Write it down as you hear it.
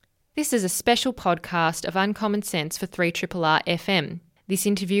This is a special podcast of Uncommon Sense for 3RRR FM. This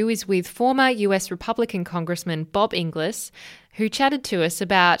interview is with former US Republican Congressman Bob Inglis, who chatted to us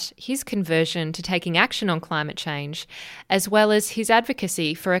about his conversion to taking action on climate change, as well as his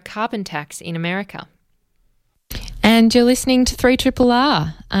advocacy for a carbon tax in America. And you're listening to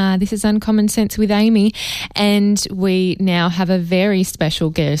 3RRR. This is Uncommon Sense with Amy, and we now have a very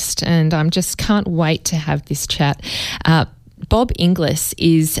special guest, and I just can't wait to have this chat. Bob Inglis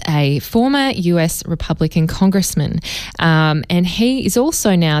is a former US Republican congressman, and he is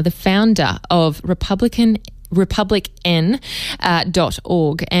also now the founder of Republicn.org,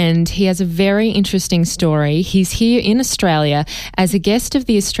 and he has a very interesting story. He's here in Australia as a guest of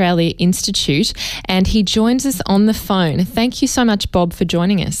the Australia Institute, and he joins us on the phone. Thank you so much, Bob, for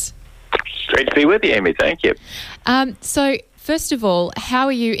joining us. Great to be with you, Amy. Thank you. So, first of all, how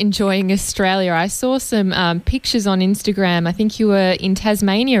are you enjoying Australia? I saw some pictures on Instagram. I think you were in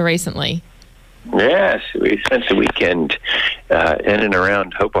Tasmania recently. Yes, we spent the weekend in and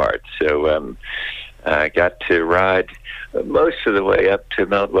around Hobart, so I got to ride most of the way up to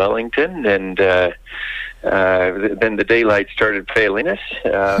Mount Wellington, and then the daylight started failing us,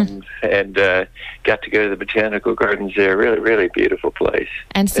 and got to go to the botanical gardens there. Really, really beautiful place.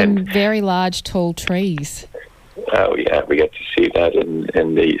 And some very large, tall trees. Oh, yeah, we got to see that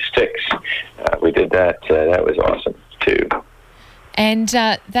in the sticks. We did that. That was awesome, too. And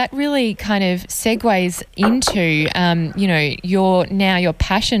that really kind of segues into, your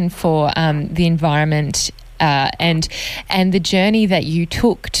passion for the environment and the journey that you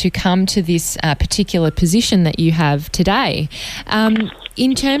took to come to this particular position that you have today.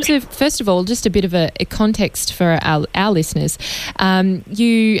 In terms of, first of all, just a bit of a context for our listeners,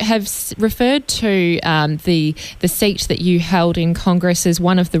 you have referred to the seat that you held in Congress as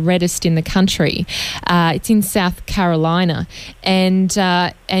one of the reddest in the country. It's in South Carolina, and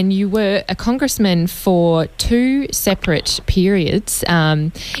you were a congressman for two separate periods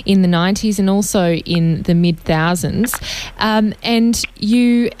in the 90s and also in the mid-thousands, and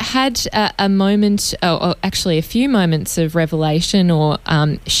you had a moment, or actually a few moments of revelation or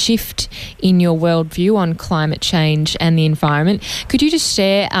shift in your worldview on climate change and the environment. Could you just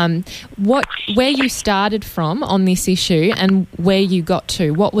share where you started from on this issue and where you got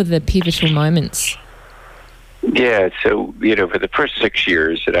to? What were the pivotal moments? Yeah, so, for the first 6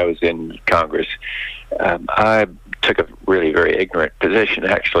 years that I was in Congress, I took a really very ignorant position,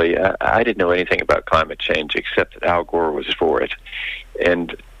 actually. I didn't know anything about climate change except that Al Gore was for it.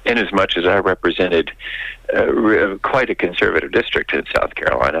 And inasmuch as I represented quite a conservative district in South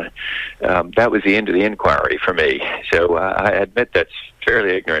Carolina, that was the end of the inquiry for me. So I admit that's a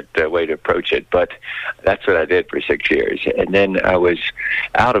fairly ignorant way to approach it, but that's what I did for 6 years. And then I was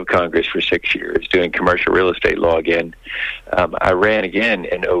out of Congress for 6 years doing commercial real estate law again. I ran again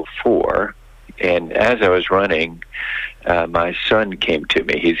in 2004, and as I was running, my son came to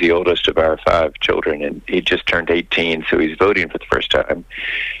me. He's the oldest of our 5 children, and he just turned 18, so he's voting for the first time.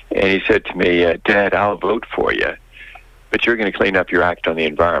 And he said to me, Dad, I'll vote for you, but you're going to clean up your act on the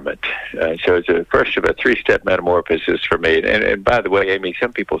environment. So it's the first of a 3-step metamorphosis for me. And by the way, Amy,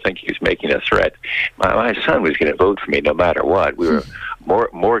 some people think he was making a threat. My son was going to vote for me no matter what. We were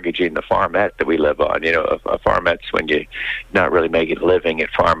mortgaging the farmette that we live on. A farmette's when you're not really making a living at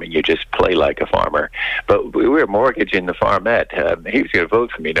farming, you just play like a farmer. But we were mortgaging the farmette. He was going to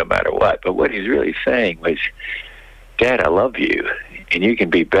vote for me no matter what. But what he's really saying was, Dad, I love you, and you can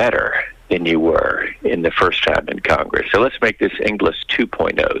be better than you were in the first time in Congress. So let's make this Inglis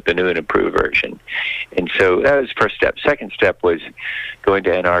 2.0, the new and improved version. And so that was the first step. Second step was going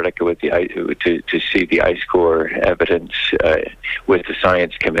to Antarctica with to see the ice core evidence with the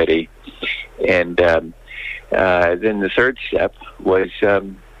science committee. And then the third step was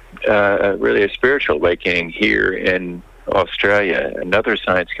really a spiritual awakening here in Australia. Another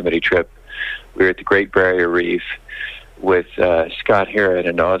science committee trip. We were at the Great Barrier Reef with Scott Heron,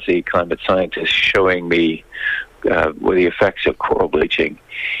 an Aussie climate scientist, showing me the effects of coral bleaching.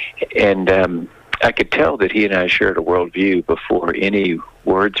 And I could tell that he and I shared a worldview before any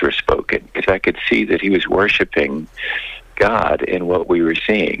words were spoken, because I could see that he was worshiping God in what we were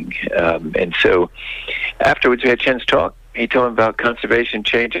seeing. And so afterwards we had a chance to talk. He told me about conservation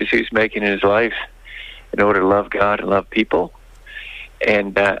changes he was making in his life in order to love God and love people.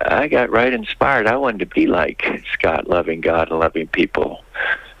 And I got right inspired. I wanted to be like Scott, loving God and loving people.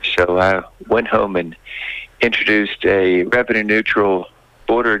 So I went home and introduced a revenue-neutral,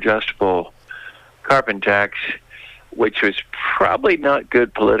 border-adjustable carbon tax which was probably not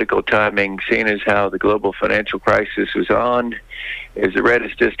good political timing, seeing as how the global financial crisis was on. It was the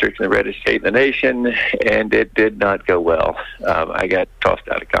reddest district and the reddest state in the nation, and it did not go well. I got tossed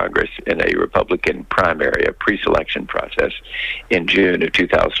out of Congress in a Republican primary, a pre-selection process, in June of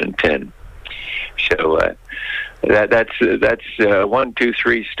 2010. So that's 1, 2,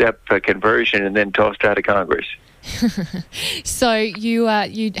 3 step conversion, and then tossed out of Congress. So you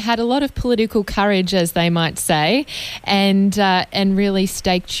had a lot of political courage, as they might say, and really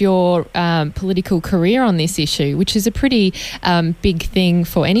staked your political career on this issue, which is a pretty big thing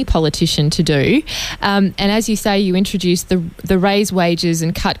for any politician to do. And as you say, you introduced the Raise Wages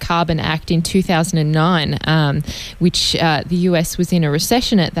and Cut Carbon Act in 2009, which the US was in a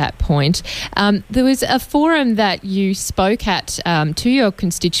recession at that point. There was a forum that you spoke at to your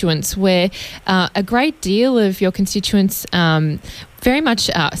constituents where a great deal of your constituents very much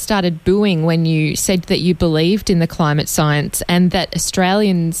started booing when you said that you believed in the climate science and that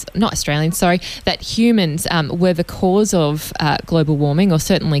that humans were the cause of global warming, or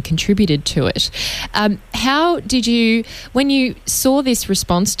certainly contributed to it. How did you, when you saw this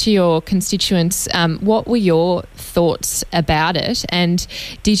response to your constituents, what were your thoughts about it? And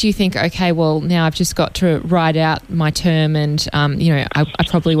did you think, okay, well, now I've just got to ride out my term and, I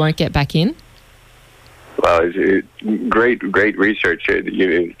probably won't get back in? Well, it's great research.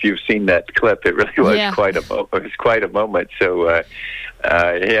 If you've seen that clip, it really was quite a moment. So,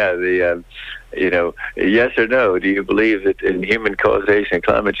 yes or no? Do you believe that in human causation and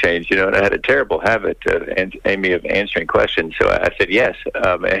climate change? And I had a terrible habit, Amy, of answering questions. So I said yes,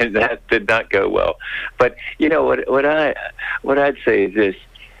 and that did not go well. But what I'd say is this: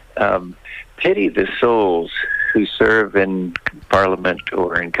 pity the souls who serve in Parliament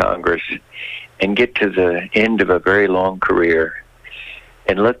or in Congress and get to the end of a very long career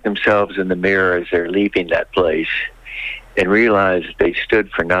and look themselves in the mirror as they're leaving that place and realize they stood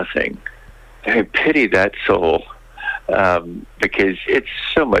for nothing. I pity that soul, because it's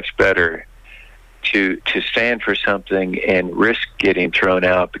so much better to stand for something and risk getting thrown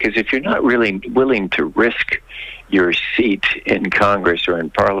out, because if you're not really willing to risk your seat in Congress or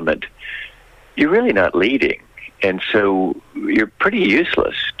in Parliament, you're really not leading. And so you're pretty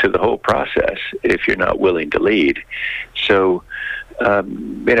useless to the whole process if you're not willing to lead. So,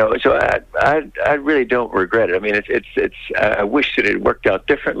 so I really don't regret it. I mean, I wish that it worked out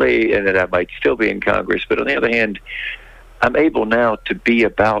differently and that I might still be in Congress. But on the other hand, I'm able now to be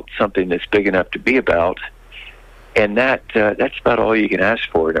about something that's big enough to be about. And that's about all you can ask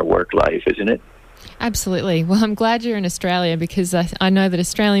for in a work life, isn't it? Absolutely. Well, I'm glad you're in Australia, because I know that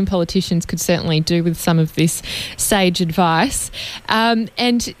Australian politicians could certainly do with some of this sage advice.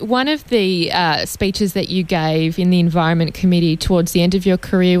 And one of the speeches that you gave in the Environment Committee towards the end of your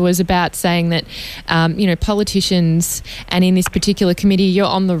career was about saying that, politicians, and in this particular committee, you're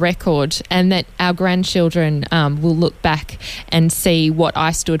on the record, and that our grandchildren will look back and see what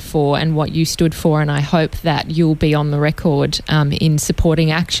I stood for and what you stood for, and I hope that you'll be on the record in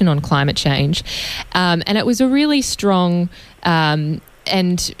supporting action on climate change. And it was a really strong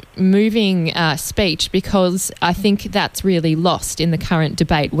and moving speech, because I think that's really lost in the current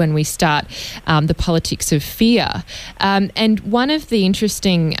debate when we start the politics of fear. And one of the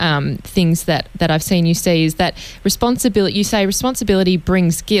interesting things that I've seen you say is that responsibility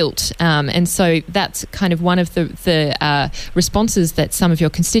brings guilt. And so that's kind of one of the responses that some of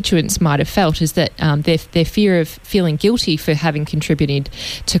your constituents might have felt, is that their fear of feeling guilty for having contributed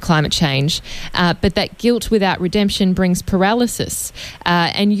to climate change. But that guilt without redemption brings paralysis.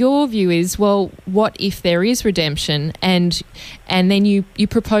 And your view is, well, what if there is redemption, and then you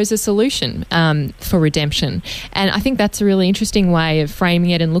propose a solution for redemption? And I think that's a really interesting way of framing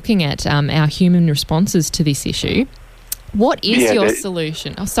it and looking at our human responses to this issue. What is your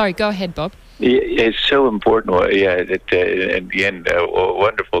solution? Oh, sorry, go ahead, Bob. It's so important. In the end,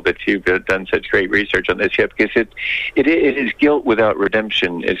 wonderful that you've done such great research on this, because it is guilt without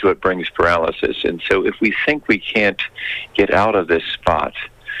redemption is what brings paralysis. And so if we think we can't get out of this spot,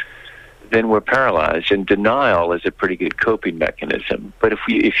 then we're paralyzed. And denial is a pretty good coping mechanism. But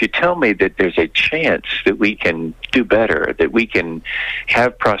if you tell me that there's a chance that we can do better, that we can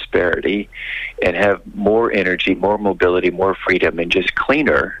have prosperity and have more energy, more mobility, more freedom, and just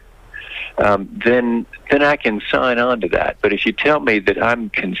cleaner, then I can sign on to that. But if you tell me that I'm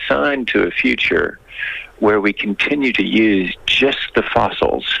consigned to a future where we continue to use just the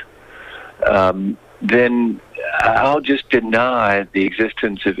fossils, then I'll just deny the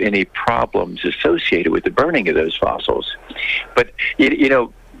existence of any problems associated with the burning of those fossils. But,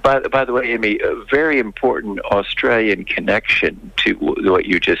 By the way, Amy, a very important Australian connection to what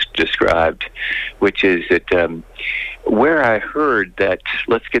you just described, which is that where I heard that,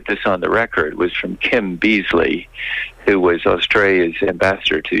 let's get this on the record, was from Kim Beazley, who was Australia's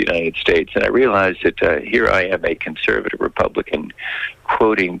ambassador to the United States. And I realized that here I am, a conservative Republican,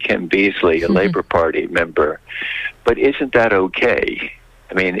 quoting Kim Beazley, a Labour Party member. But isn't that okay?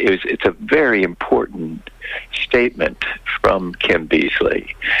 I mean, it's a very important statement from Kim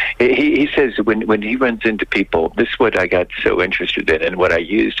Beazley. He says when he runs into people, this is what I got so interested in and what I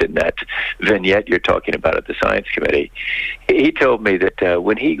used in that vignette you're talking about at the Science Committee. He told me that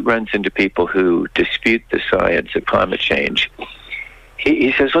when he runs into people who dispute the science of climate change,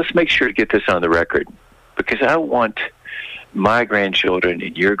 he says, let's make sure to get this on the record, because I want my grandchildren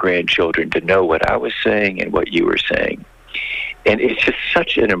and your grandchildren to know what I was saying and what you were saying. And it's just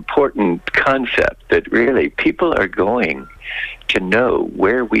such an important concept that really people are going to know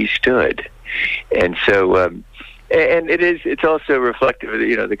where we stood. And so, and it's also reflective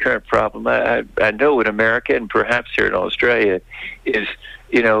of, the current problem. I know in America and perhaps here in Australia is,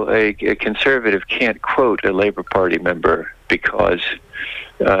 a conservative can't quote a Labour Party member because,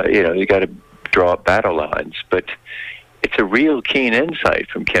 you got to draw up battle lines. But it's a real keen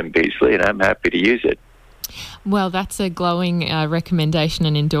insight from Kim Beazley, and I'm happy to use it. Well, that's a glowing recommendation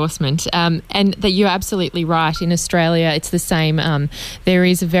and endorsement. And that you're absolutely right. In Australia, it's the same. There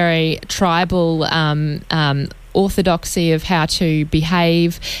is a very tribal orthodoxy of how to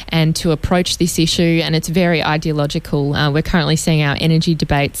behave and to approach this issue, and it's very ideological. We're currently seeing our energy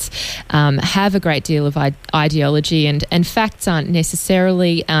debates have a great deal of ideology, and facts aren't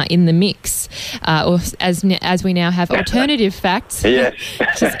necessarily in the mix, or as we now have alternative facts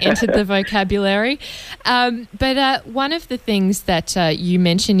just entered the vocabulary. But one of the things that you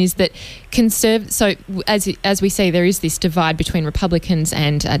mentioned is that so as we say, there is this divide between Republicans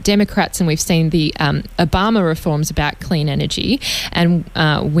and Democrats, and we've seen the Obama reforms about clean energy, and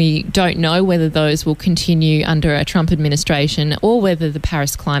we don't know whether those will continue under a Trump administration or whether the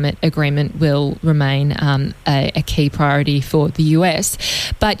Paris Climate Agreement will remain a key priority for the US.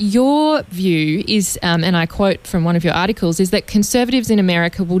 But your view is, and I quote from one of your articles, is that conservatives in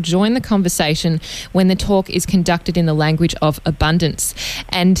America will join the conversation when the talk is conducted in the language of abundance.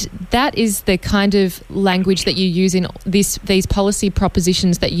 And that is the kind of language that you use in these policy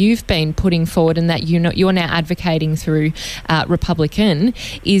propositions that you've been putting forward and that you're now advocating through Republican,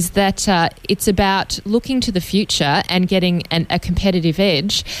 is that it's about looking to the future and getting a competitive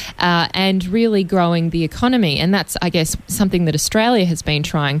edge and really growing the economy. And that's, I guess, something that Australia has been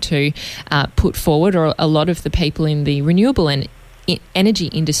trying to put forward, or a lot of the people in the renewable and energy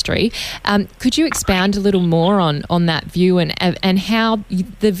industry. Could you expound a little more on that view and how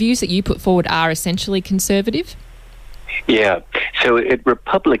the views that you put forward are essentially conservative? Yeah. So at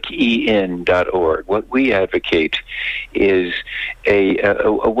republicen.org, what we advocate is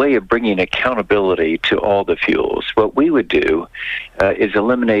a way of bringing accountability to all the fuels. What we would do is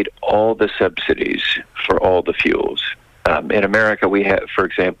eliminate all the subsidies for all the fuels. In America, we have, for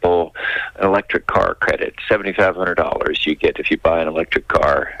example, an electric car credit, $7,500 you get if you buy an electric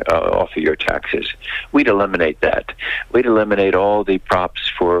car off of your taxes. We'd eliminate that. We'd eliminate all the props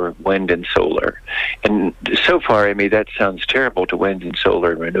for wind and solar. And so far, Amy, that sounds terrible to wind and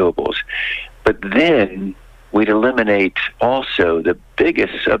solar and renewables. But then we'd eliminate also the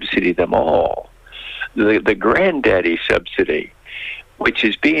biggest subsidy of them all, the granddaddy subsidy, which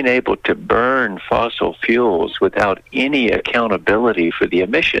is being able to burn fossil fuels without any accountability for the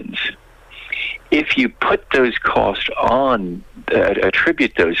emissions. If you put those costs on,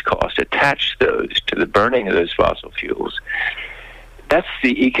 attribute those costs, attach those to the burning of those fossil fuels, that's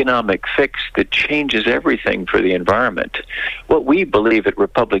the economic fix that changes everything for the environment. What we believe at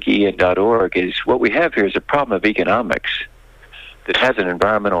republicen.org is what we have here is a problem of economics that has an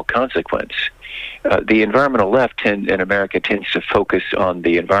environmental consequence. The environmental left in America tends to focus on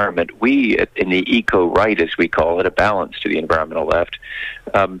the environment. We, in the eco-right, as we call it, a balance to the environmental left,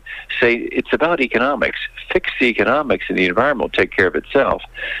 say it's about economics. Fix the economics and the environment will take care of itself.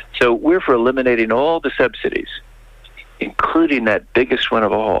 So we're for eliminating all the subsidies, including that biggest one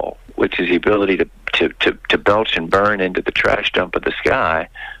of all, which is the ability to belch and burn into the trash dump of the sky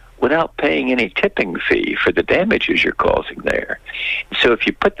without paying any tipping fee for the damages you're causing there. So if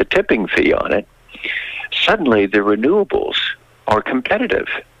you put the tipping fee on it, suddenly the renewables are competitive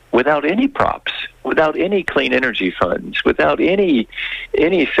without any props, without any clean energy funds, without any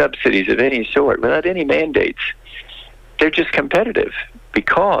subsidies of any sort, without any mandates. They're just competitive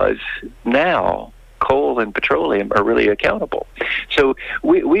because now coal and petroleum are really accountable. So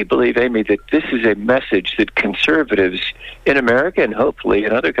we believe, Amy, that this is a message that conservatives in America and hopefully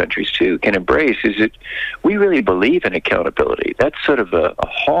in other countries too can embrace, is that we really believe in accountability. That's sort of a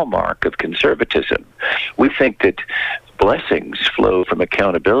hallmark of conservatism. We think that blessings flow from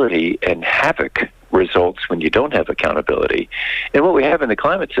accountability and havoc results when you don't have accountability. And what we have in the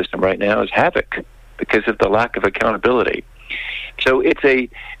climate system right now is havoc because of the lack of accountability. So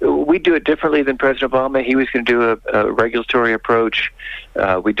we do it differently than President Obama. He was going to do a regulatory approach.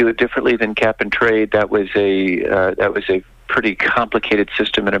 We do it differently than cap and trade. That was a pretty complicated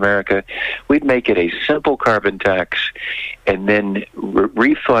system in America. We'd make it a simple carbon tax and then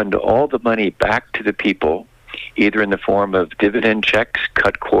refund all the money back to the people, either in the form of dividend checks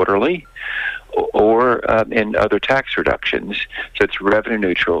cut quarterly or in other tax reductions. So it's revenue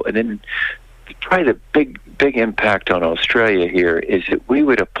neutral. And then probably the big impact on Australia here is that we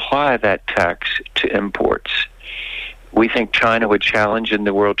would apply that tax to imports. We think China would challenge in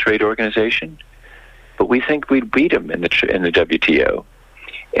the World Trade Organization, but we think we'd beat them in the WTO.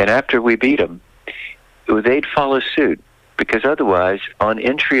 And after we beat them, they'd follow suit, because otherwise, on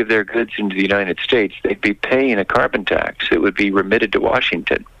entry of their goods into the United States, they'd be paying a carbon tax that would be remitted to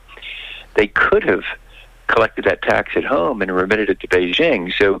Washington. They could have collected that tax at home and remitted it to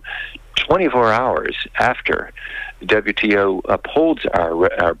Beijing. So 24 hours after the WTO upholds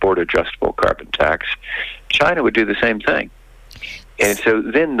our border adjustable carbon tax, China would do the same thing. And so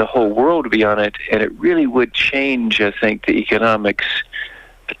then the whole world would be on it, and it really would change, I think, the economics,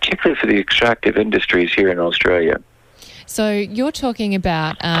 particularly for the extractive industries here in Australia. So you're talking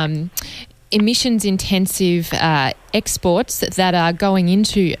about emissions-intensive exports that are going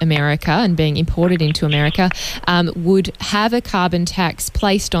into America and being imported into America would have a carbon tax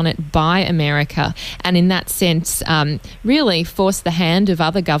placed on it by America, and in that sense really force the hand of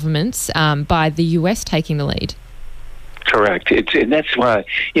other governments by the US taking the lead. Correct. And that's why,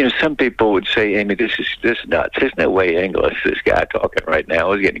 some people would say, Amy, this is nuts. There's no way English, this guy talking right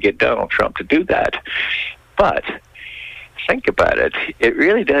now, is going to get Donald Trump to do that. But think about it, it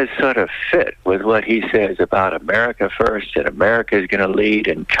really does sort of fit with what he says about America first, and America is going to lead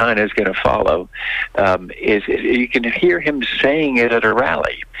and China is going to follow. You can hear him saying it at a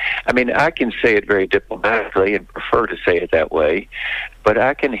rally. I mean, I can say it very diplomatically and prefer to say it that way, but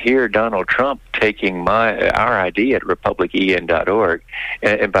I can hear Donald Trump taking our idea at republicen.org,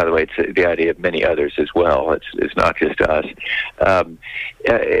 and by the way, it's the idea of many others as well. It's not just us,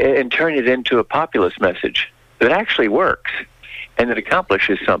 and turn it into a populist message that actually works and that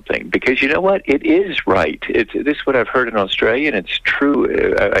accomplishes something. Because you know what? It is right. This is what I've heard in Australia, and it's true.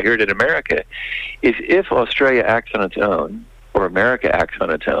 I hear it in America, is if Australia acts on its own or America acts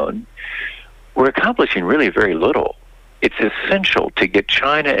on its own, we're accomplishing really very little. It's essential to get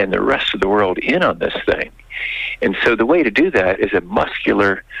China and the rest of the world in on this thing. And so the way to do that is a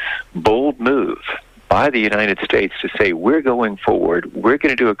muscular, bold move by the United States to say, we're going forward, we're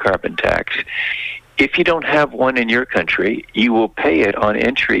going to do a carbon tax. If you don't have one in your country, you will pay it on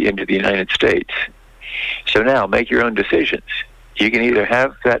entry into the United States. So now make your own decisions. You can either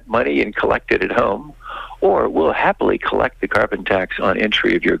have that money and collect it at home, or we'll happily collect the carbon tax on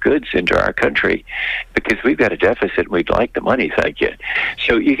entry of your goods into our country because we've got a deficit and we'd like the money, thank you.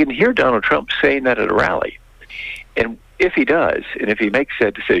 So you can hear Donald Trump saying that at a rally. And if he does, and if he makes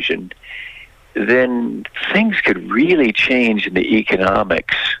that decision, then things could really change in the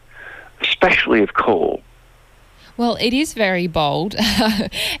economics, especially of coal. Well, it is very bold,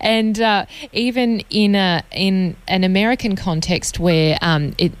 and even in an American context where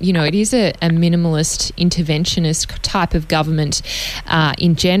it is a minimalist interventionist type of government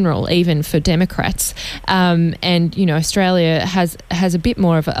in general, even for Democrats, and Australia has a bit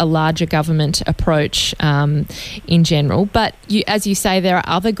more of a larger government approach in general. But as you say, there are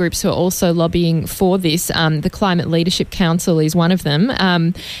other groups who are also lobbying for this. The Climate Leadership Council is one of them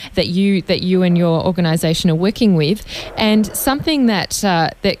that you and your organisation are working with. And something that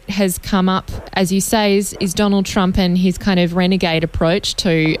has come up, as you say, is Donald Trump and his kind of renegade approach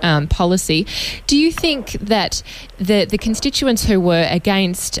to policy. Do you think that the constituents who were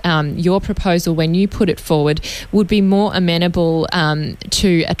against your proposal when you put it forward would be more amenable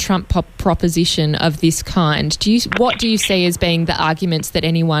to a Trump proposition of this kind? What do you see as being the arguments that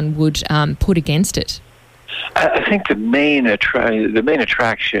anyone would put against it? I think the main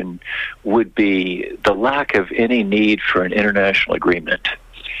attraction would be the lack of any need for an international agreement.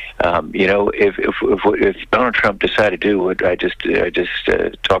 If Donald Trump decided to do what I just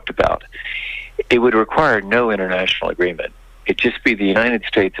talked about, it would require no international agreement. It'd just be the United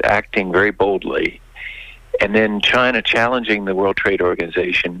States acting very boldly and then China challenging the World Trade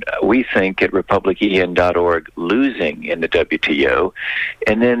Organization, we think at republicen.org losing in the WTO,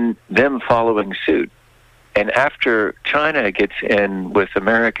 and then them following suit. And after China gets in with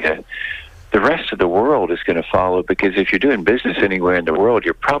America, the rest of the world is going to follow, because if you're doing business anywhere in the world,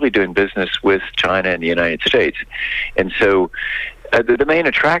 you're probably doing business with China and the United States. And so the main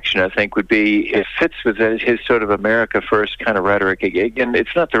attraction, I think, would be it fits with his sort of America first kind of rhetoric. Again,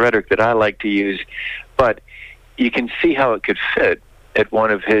 it's not the rhetoric that I like to use, but you can see how it could fit at one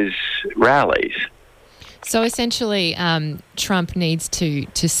of his rallies. So essentially, Trump needs to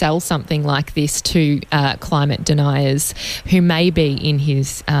sell something like this to climate deniers who may be in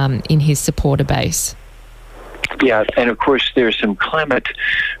his supporter base. Yeah, and of course there's some climate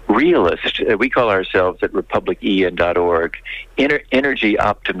realists. We call ourselves at republicen.org energy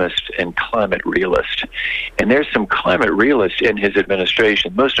optimist and climate realist. And there's some climate realists in his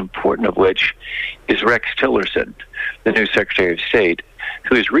administration, most important of which is Rex Tillerson, the new Secretary of State,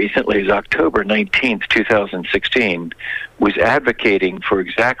 who as recently as October 19th, 2016, was advocating for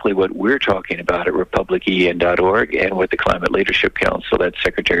exactly what we're talking about at republicen.org and what the Climate Leadership Council, that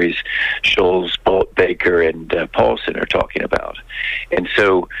Secretaries Scholz, Baker, and Paulson are talking about. And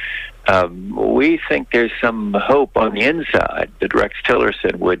so we think there's some hope on the inside that Rex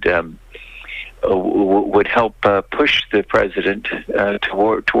Tillerson would help push the president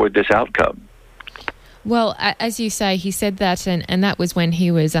toward this outcome. Well, as you say, he said that, and that was when he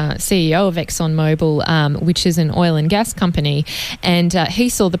was CEO of ExxonMobil, which is an oil and gas company, and he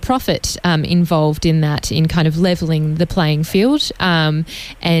saw the profit involved in that, in kind of levelling the playing field, and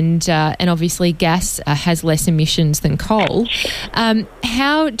obviously gas has less emissions than coal.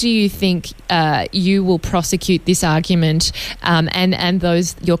 How do you think you will prosecute this argument, and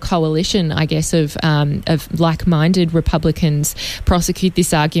those your coalition, I guess, of like-minded Republicans prosecute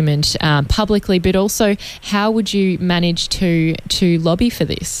this argument publicly, but also how would you manage to lobby for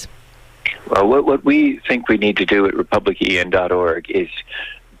this? Well, what we think we need to do at republicen.org is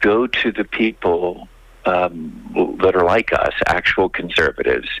go to the people that are like us, actual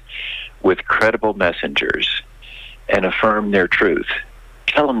conservatives, with credible messengers, and affirm their truth.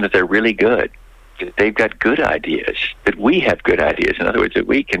 Tell them that they're really good, that they've got good ideas, that we have good ideas. In other words, that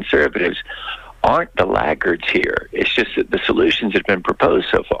we conservatives aren't the laggards here. It's just that the solutions that have been proposed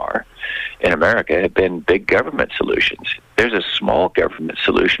so far in America have been big government solutions. There's a small government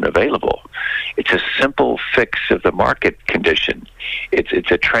solution available. It's a simple fix of the market condition.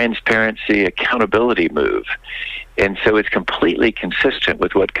 It's a transparency, accountability move. And so it's completely consistent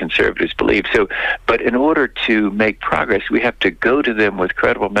with what conservatives believe. But in order to make progress, we have to go to them with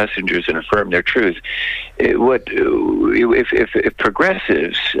credible messengers and affirm their truth. If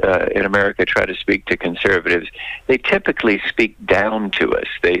progressives in America try to speak to conservatives, they typically speak down to us.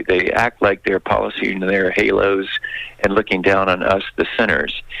 They act like they're policing their halos and looking down on us, the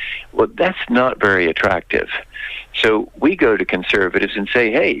sinners. Well, that's not very attractive. So we go to conservatives and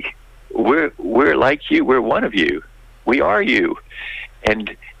say, hey, we're like you. We're one of you. We are you.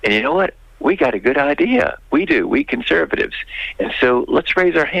 And you know what? We got a good idea. We do. We conservatives. And so let's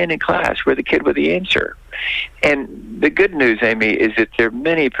raise our hand in class. We're the kid with the answer. And the good news, Amy, is that there are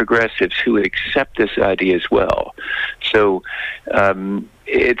many progressives who would accept this idea as well. So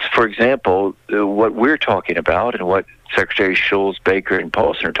it's, for example, what we're talking about and what Secretary Scholz, Baker, and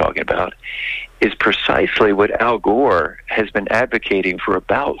Paulson are talking about is precisely what Al Gore has been advocating for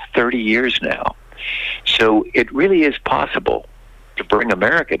about 30 years now. So it really is possible to bring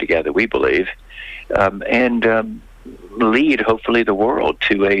America together, we believe, and lead, hopefully, the world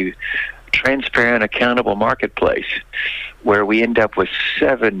to a transparent, accountable marketplace where we end up with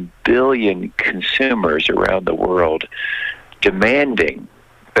 7 billion consumers around the world demanding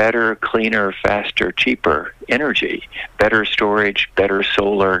better, cleaner, faster, cheaper energy, better storage, better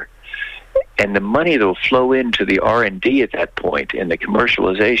solar. And the money that will flow into the R&D at that point and the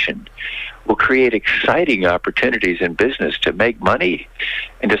commercialization will create exciting opportunities in business to make money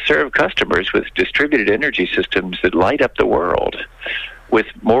and to serve customers with distributed energy systems that light up the world with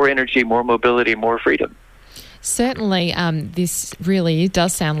more energy, more mobility, more freedom. Certainly, this really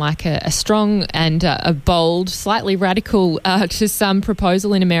does sound like a strong and a bold, slightly radical to some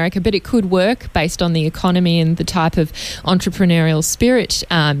proposal in America, but it could work based on the economy and the type of entrepreneurial spirit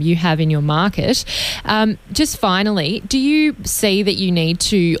you have in your market. Just finally, do you see that you need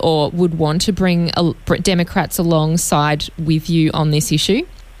to or would want to bring Democrats alongside with you on this issue?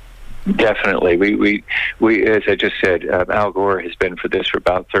 Definitely. We as I just said, Al Gore has been for this for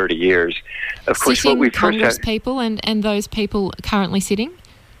about 30 years. Of course, what we Congress people and those people currently sitting?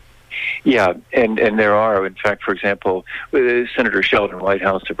 Yeah, and there are, in fact, for example, Senator Sheldon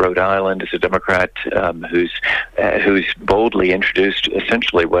Whitehouse of Rhode Island is a Democrat who's boldly introduced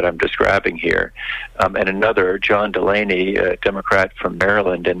essentially what I'm describing here, and another, John Delaney, a Democrat from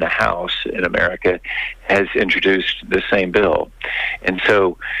Maryland in the House in America, has introduced the same bill. And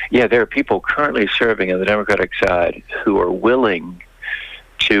so, yeah, there are people currently serving on the Democratic side who are willing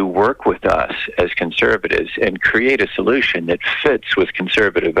to work with us as conservatives and create a solution that fits with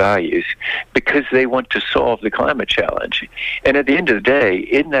conservative values because they want to solve the climate challenge. And at the end of the day,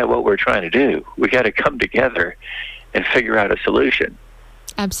 isn't that what we're trying to do? We got to come together and figure out a solution.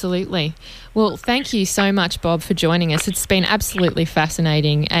 Absolutely. Well, thank you so much, Bob, for joining us. It's been absolutely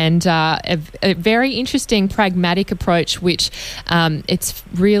fascinating and a very interesting, pragmatic approach, which it's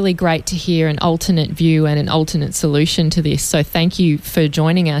really great to hear an alternate view and an alternate solution to this. So thank you for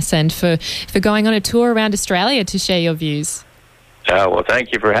joining us and for going on a tour around Australia to share your views. Well,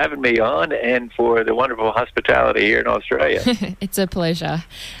 thank you for having me on and for the wonderful hospitality here in Australia. It's a pleasure.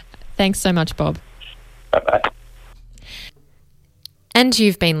 Thanks so much, Bob. Bye-bye. And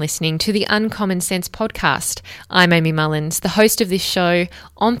you've been listening to the Uncommon Sense podcast. I'm Amy Mullins, the host of this show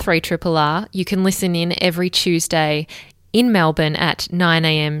on 3RRR. You can listen in every Tuesday in Melbourne at 9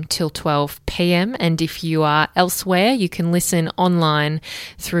 a.m. till 12 p.m. And if you are elsewhere, you can listen online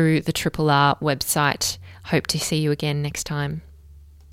through the RRR website. Hope to see you again next time.